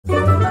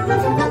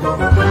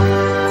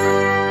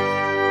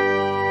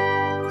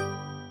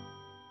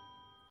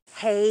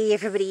Hey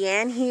everybody,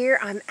 Ann here.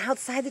 I'm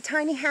outside the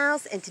tiny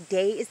house, and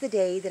today is the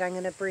day that I'm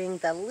going to bring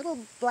the little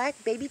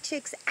black baby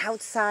chicks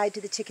outside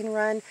to the chicken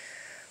run.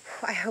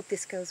 I hope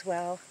this goes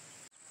well.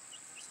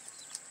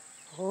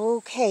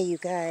 Okay, you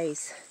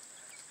guys.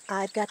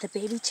 I've got the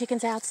baby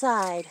chickens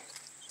outside,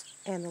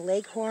 and the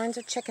leghorns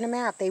are checking them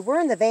out. They were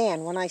in the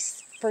van when I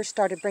first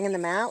started bringing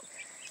them out,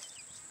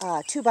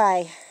 2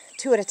 by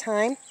 2 at a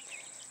time,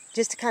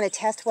 just to kind of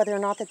test whether or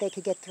not that they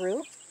could get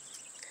through.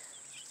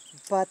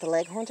 But the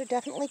leghorns are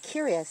definitely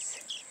curious.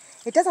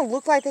 It doesn't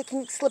look like they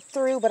can slip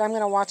through, but I'm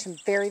going to watch them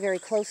very, very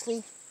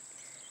closely.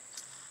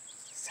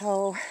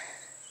 So,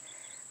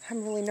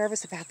 I'm really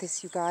nervous about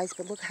this, you guys,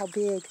 but look how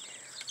big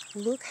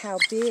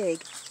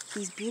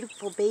these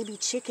beautiful baby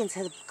chickens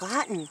have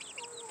gotten.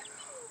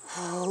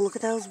 Oh, look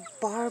at those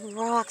barbed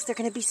rocks. They're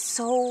going to be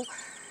so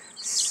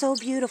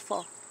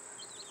beautiful.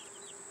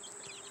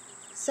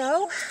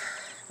 So,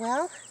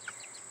 well,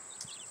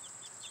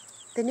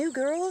 the new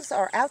girls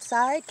are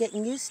outside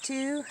getting used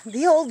to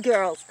the old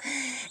girls.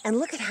 And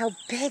look at how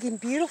big and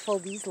beautiful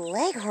these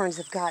leghorns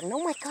have gotten.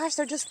 Oh my gosh,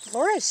 they're just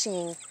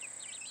flourishing.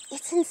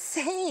 It's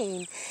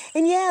insane.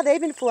 And yeah,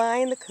 they've been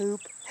flying the coop.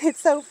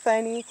 It's so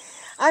funny.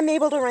 I'm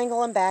able to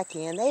wrangle them back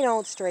in. They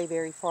don't stray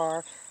very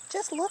far.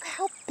 Just look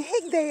how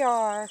big they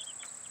are.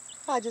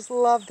 I just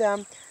love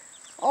them.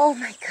 Oh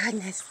my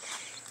goodness.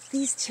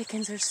 These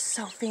chickens are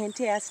so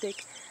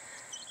fantastic.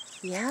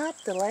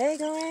 Yep, the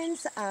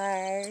leghorns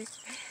are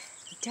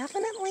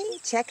definitely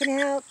checking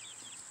out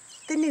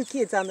the new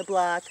kids on the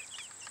block.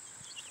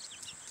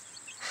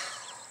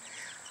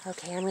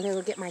 Okay, I'm going to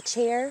go get my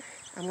chair.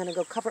 I'm going to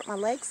go cover up my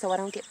legs so I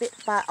don't get bit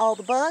by all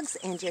the bugs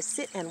and just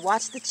sit and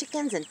watch the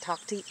chickens and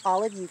talk to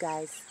all of you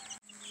guys.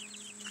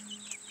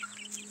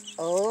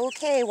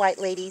 Okay, white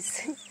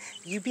ladies,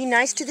 you be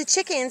nice to the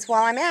chickens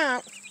while I'm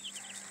out.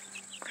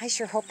 I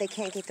sure hope they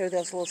can't get through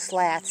those little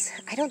slats.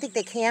 I don't think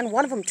they can.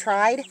 One of them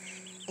tried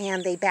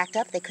and they backed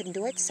up. They couldn't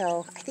do it,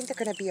 so I think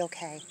they're going to be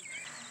okay.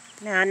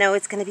 Now, I know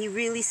it's going to be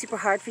really super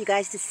hard for you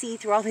guys to see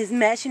through all this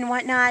mesh and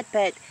whatnot,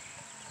 but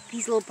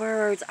these little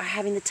birds are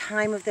having the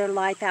time of their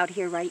life out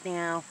here right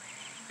now.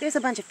 There's a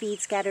bunch of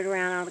feed scattered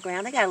around on the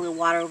ground. They got a little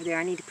water over there.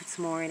 I need to put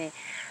some more in it.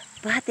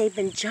 But they've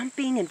been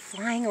jumping and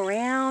flying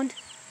around.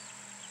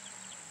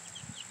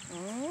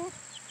 Oh,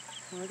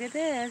 look at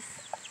this.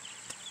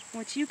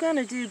 What you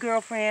gonna do,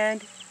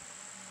 girlfriend?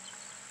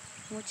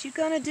 What you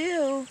gonna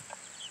do,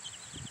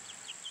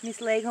 Miss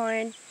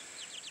Leghorn?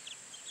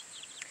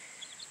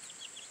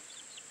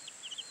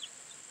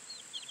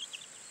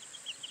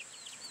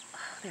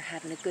 They're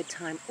having a good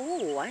time.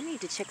 Oh, I need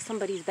to check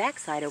somebody's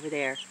backside over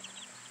there.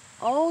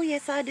 Oh,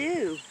 yes, I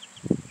do.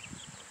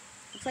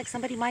 Looks like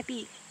somebody might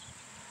be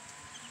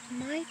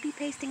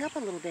pasting up a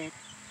little bit.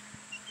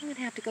 I'm going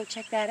to have to go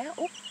check that out.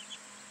 Oh,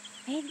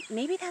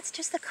 maybe that's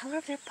just the color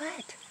of their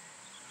butt.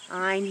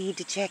 I need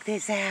to check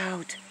this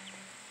out.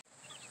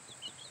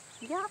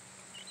 Yep,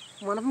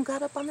 one of them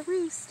got up on the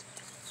roost.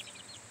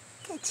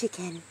 Good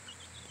chicken.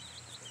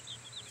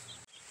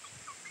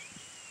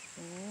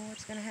 Oh,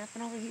 what's going to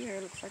happen over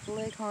here? Looks like a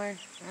leghorn.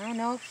 I don't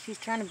know if she's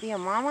trying to be a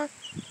mama.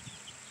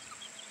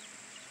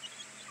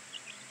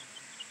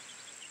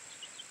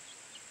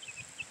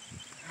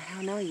 I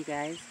don't know, you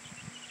guys.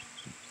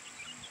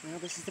 Well,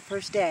 this is the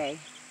first day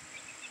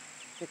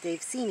that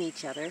they've seen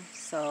each other,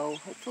 so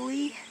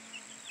hopefully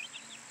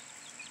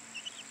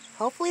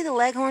the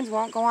leghorns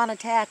won't go on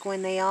attack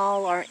when they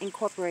all are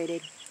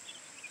incorporated.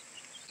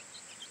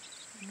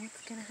 And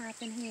what's going to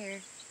happen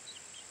here?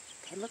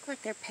 They look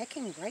like they're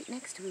pecking right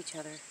next to each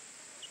other.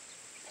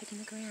 Pecking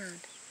the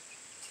ground.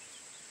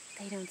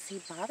 They don't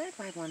seem bothered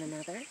by one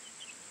another.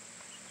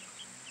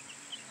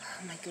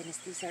 Oh my goodness,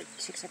 these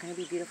chicks are going to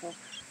be beautiful.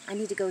 I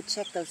need to go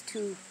check those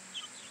two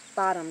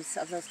bottoms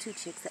of those two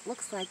chicks. It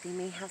looks like they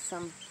may have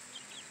some,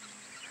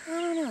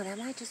 I don't know, that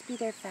might just be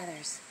their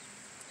feathers.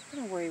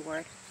 Don't worry,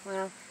 Ward.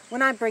 Well,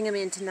 when I bring them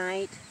in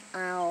tonight,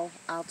 I'll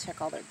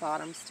check all their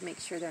bottoms to make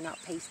sure they're not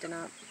pasting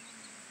up.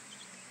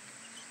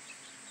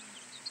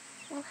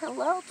 Well,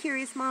 hello,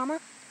 curious mama.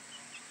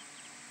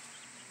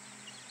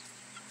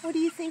 What do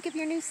you think of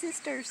your new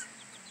sisters?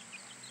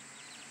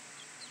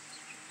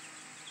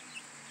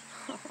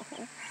 Oh,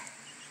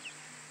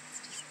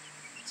 it's just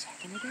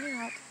checking it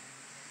out.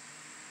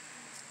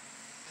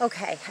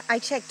 Okay, I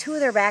checked 2 of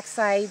their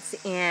backsides,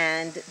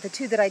 and the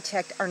 2 that I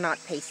checked are not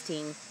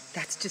pasting.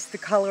 That's just the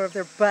color of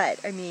their butt.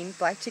 I mean,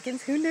 black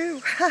chickens, who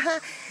knew?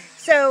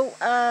 So,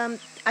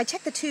 I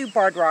checked the 2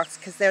 barred rocks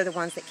because they're the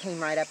ones that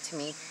came right up to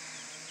me.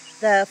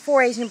 The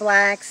 4 Asian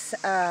blacks,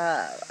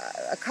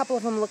 a couple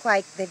of them look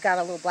like they've got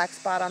a little black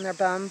spot on their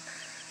bum,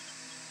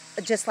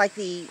 just like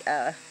the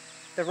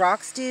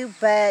rocks do,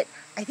 but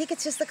I think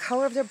it's just the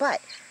color of their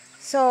butt.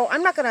 So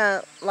I'm not going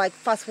to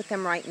fuss with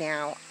them right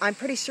now. I'm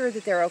pretty sure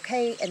that they're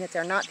okay and that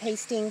they're not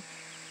pasting.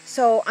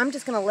 So I'm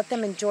just going to let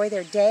them enjoy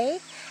their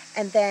day.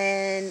 And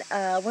then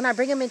when I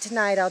bring them in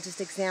tonight, I'll just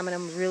examine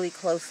them really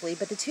closely.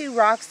 But the 2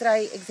 rocks that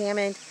I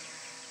examined,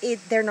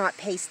 they're not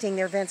pasting.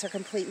 Their vents are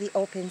completely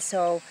open.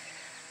 So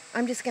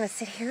I'm just going to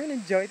sit here and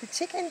enjoy the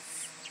chickens.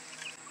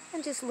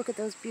 And just look at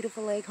those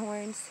beautiful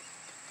leghorns.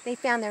 They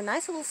found their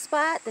nice little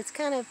spot that's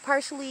kind of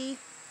partially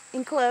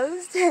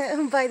enclosed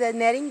by the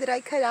netting that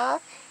I cut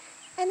off,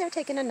 and they're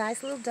taking a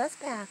nice little dust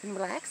bath and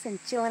relaxing,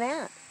 chilling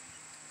out.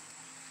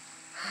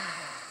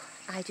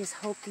 I just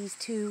hope these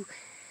two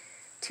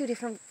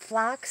different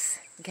flocks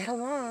get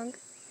along,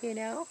 you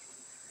know?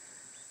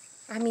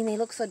 I mean, they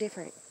look so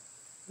different,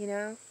 you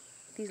know?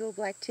 These little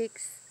black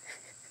chicks.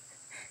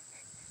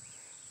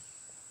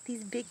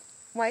 These big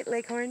white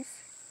leghorns.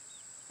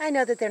 I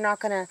know that they're not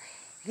gonna,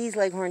 these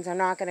leghorns are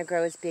not gonna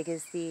grow as big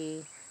as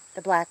the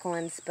black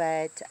ones,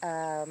 but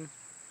I'm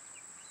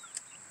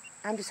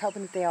just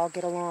hoping that they all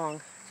get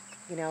along,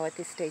 you know, at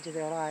this stage of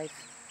their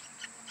life.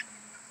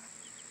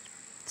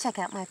 Check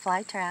out my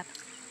fly trap.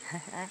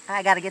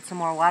 I gotta get some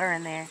more water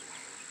in there.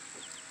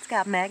 It's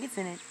got maggots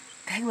in it,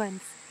 big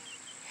ones.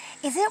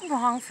 Is it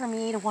wrong for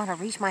me to want to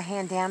reach my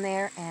hand down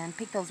there and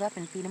pick those up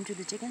and feed them to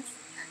the chickens?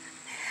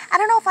 I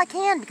don't know if I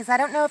can, because I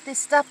don't know if this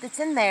stuff that's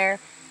in there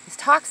is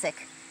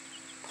toxic.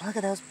 Look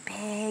at those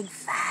big,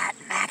 fat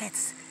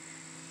maggots.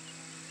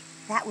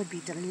 That would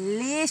be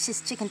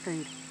delicious chicken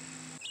food.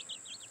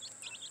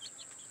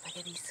 Look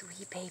at these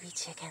sweet baby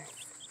chickens.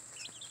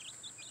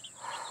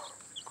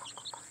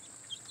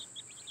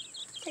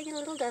 Taking a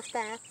little dust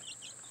bath.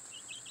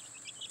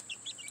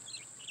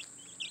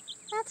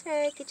 That's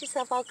right, get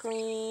yourself all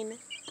clean.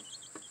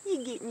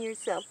 You're getting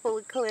yourself full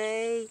of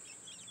clay.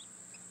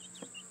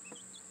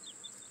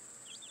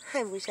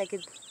 I wish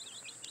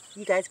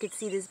you guys could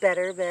see this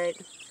better, but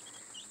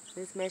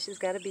this mesh has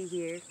got to be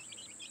here.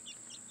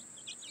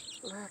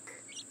 Look.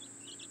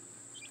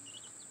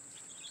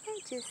 They're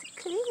just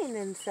cleaning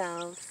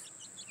themselves.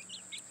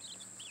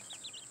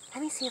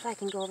 Let me see if I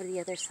can go over to the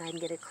other side and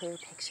get a clear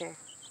picture.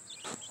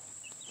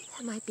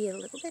 That might be a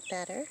little bit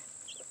better.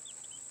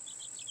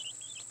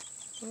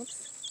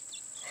 Oops.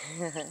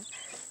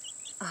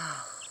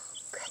 Oh,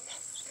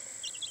 goodness.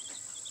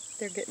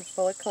 They're getting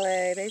full of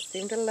clay. They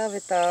seem to love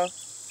it, though.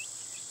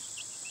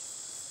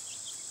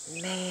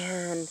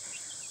 Man,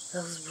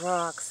 those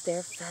rocks,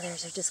 their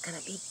feathers are just going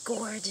to be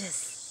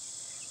gorgeous.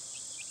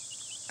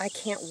 I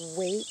can't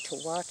wait to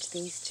watch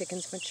these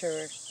chickens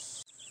mature.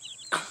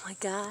 Oh, my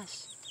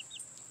gosh.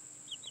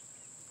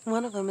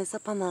 One of them is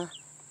up on the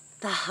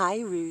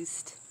high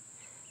roost.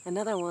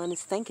 Another one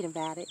is thinking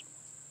about it.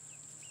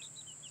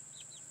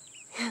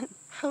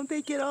 How'd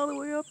they get all the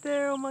way up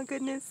there? Oh my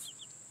goodness.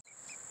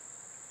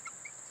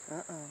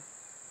 Uh-oh.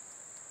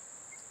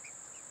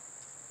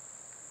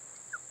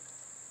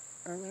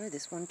 Earlier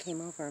this one came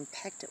over and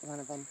pecked at one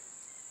of them.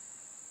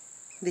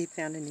 They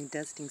found a new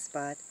dusting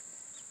spot.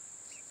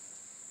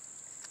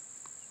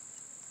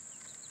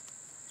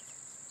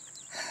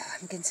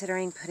 I'm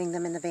considering putting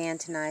them in the van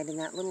tonight in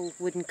that little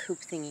wooden coop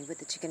thingy with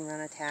the chicken run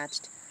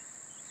attached.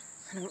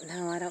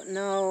 I don't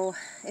know.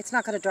 It's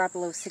not going to drop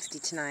below 60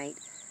 tonight,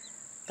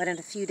 but in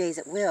a few days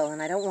it will,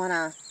 and I don't want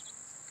to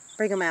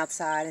bring them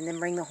outside and then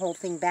bring the whole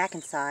thing back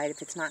inside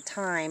if it's not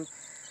time.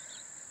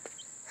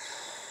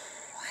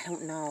 I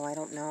don't know.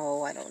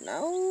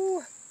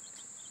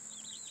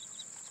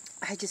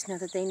 I just know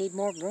that they need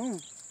more room,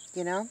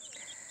 you know?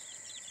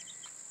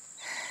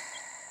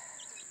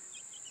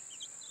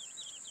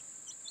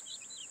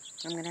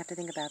 I'm going to have to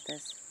think about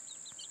this.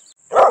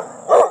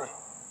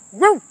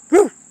 Woo!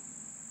 Woo!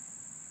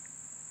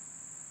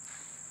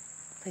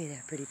 Look at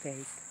that pretty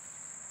face.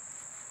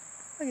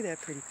 Look at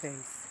that pretty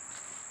face.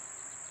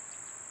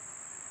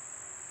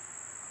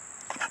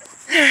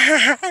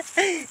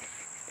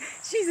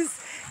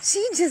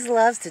 She just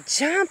loves to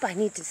jump. I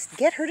need to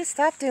get her to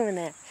stop doing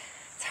that.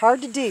 It's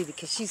hard to do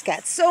because she's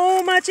got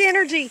so much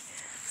energy.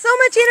 So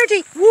much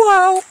energy.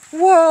 Whoa,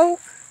 whoa.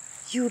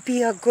 You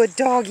be a good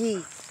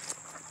doggy.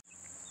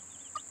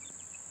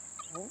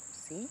 Oh,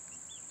 see?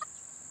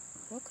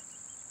 Look.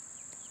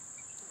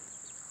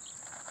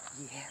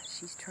 Yeah,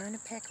 she's trying to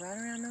peck right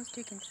around those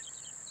chickens.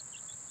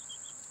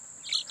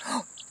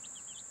 Oh,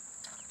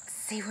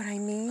 see what I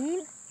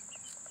mean?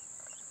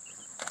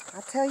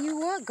 I'll tell you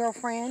what,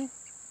 girlfriend.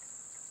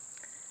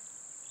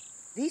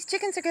 These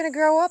chickens are going to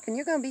grow up and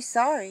you're going to be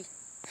sorry.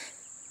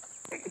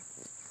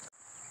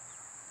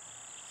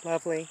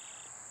 Lovely.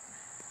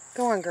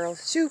 Go on,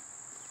 girls. Shoo.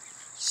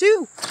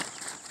 Shoo.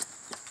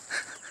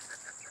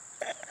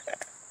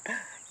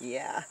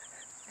 Yeah.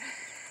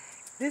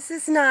 This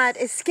is not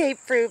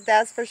escape-proof,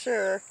 that's for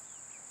sure.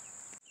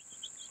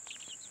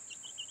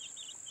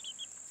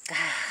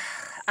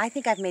 I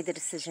think I've made the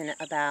decision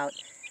about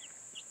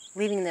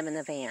leaving them in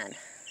the van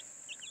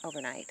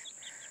overnight.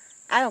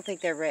 I don't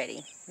think they're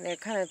ready. They've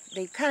kind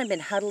of been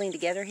huddling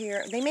together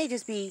here. They may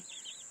just be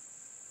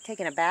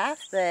taking a bath,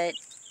 but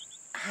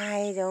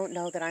I don't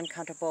know that I'm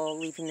comfortable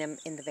leaving them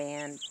in the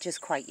van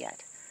just quite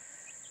yet.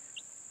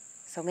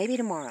 So maybe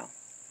tomorrow.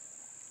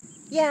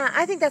 Yeah,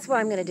 I think that's what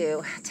I'm going to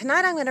do.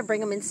 Tonight I'm going to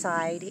bring them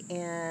inside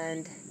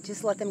and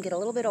just let them get a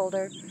little bit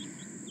older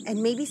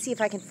and maybe see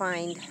if I can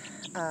find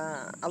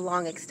a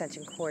long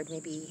extension cord.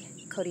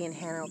 Maybe Cody and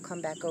Hannah will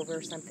come back over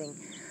or something.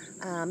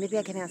 Maybe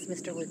I can ask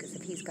Mr. Lucas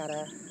if he's got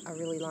a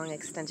really long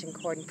extension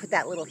cord and put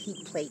that little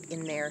heat plate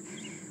in there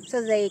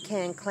so they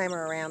can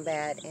clamber around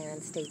that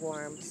and stay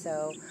warm.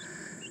 So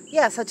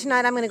yeah, so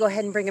tonight I'm going to go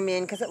ahead and bring them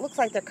in because it looks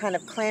like they're kind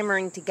of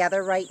clamoring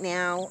together right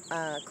now,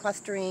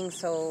 clustering,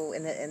 so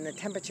and the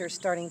temperature is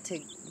starting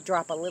to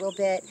drop a little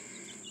bit,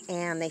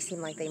 and they seem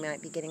like they might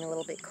be getting a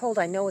little bit cold.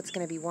 I know it's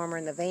going to be warmer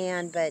in the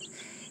van, but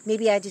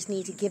maybe I just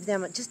need to give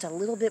them just a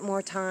little bit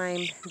more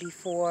time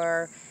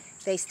before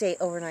they stay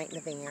overnight in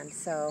the van.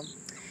 So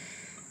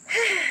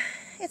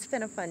it's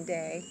been a fun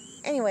day.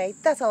 Anyway,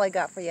 that's all I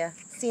got for you.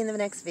 See you in the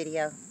next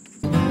video.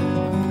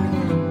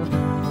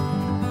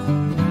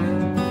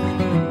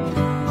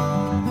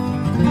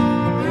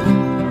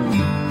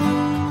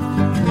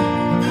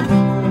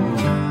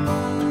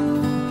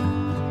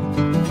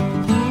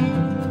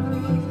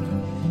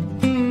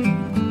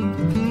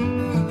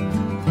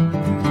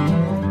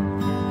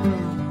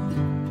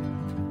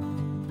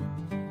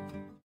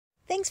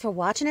 Thanks for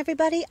watching,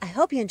 everybody. I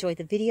hope you enjoyed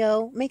the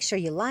video. Make sure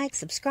you like,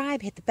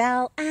 subscribe, hit the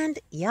bell, and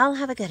y'all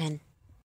have a good one.